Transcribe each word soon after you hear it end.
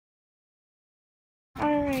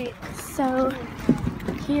So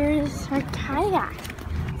here's our kayak.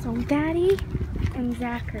 So Daddy and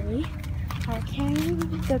Zachary are carrying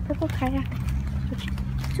the purple kayak, which is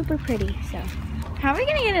super pretty. So how are we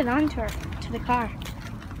gonna get it onto the car?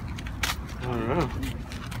 I don't know.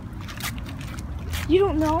 You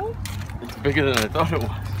don't know? It's bigger than I thought it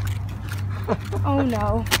was. Oh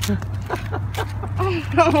no. Oh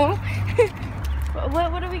no.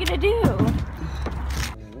 What are we gonna do?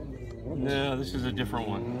 No, this is a different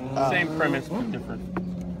one. Same premise, but different.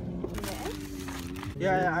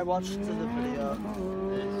 Yeah, I watched the video.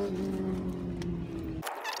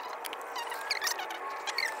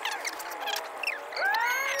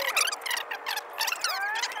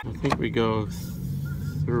 I think we go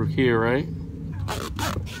through here, right?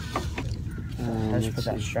 I just put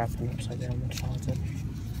that strap in upside down. That's all it.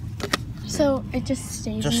 So it just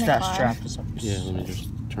stays Just in the that car. strap is up. Yeah, let me just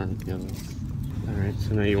turn it the other way. All right,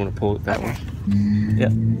 so now you want to pull it that way? Mm-hmm.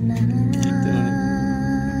 Yep. Keep doing it.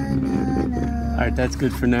 All right, that's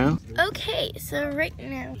good for now. Okay, so right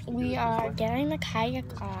now we are getting the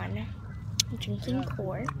kayak on, drinking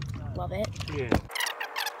core. Love it. Yeah.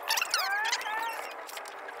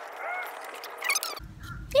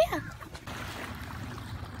 Yeah.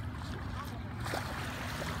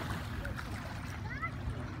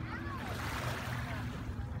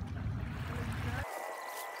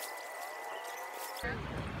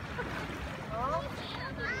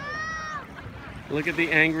 Look at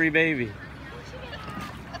the angry baby.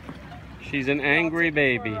 She's an angry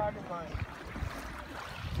baby.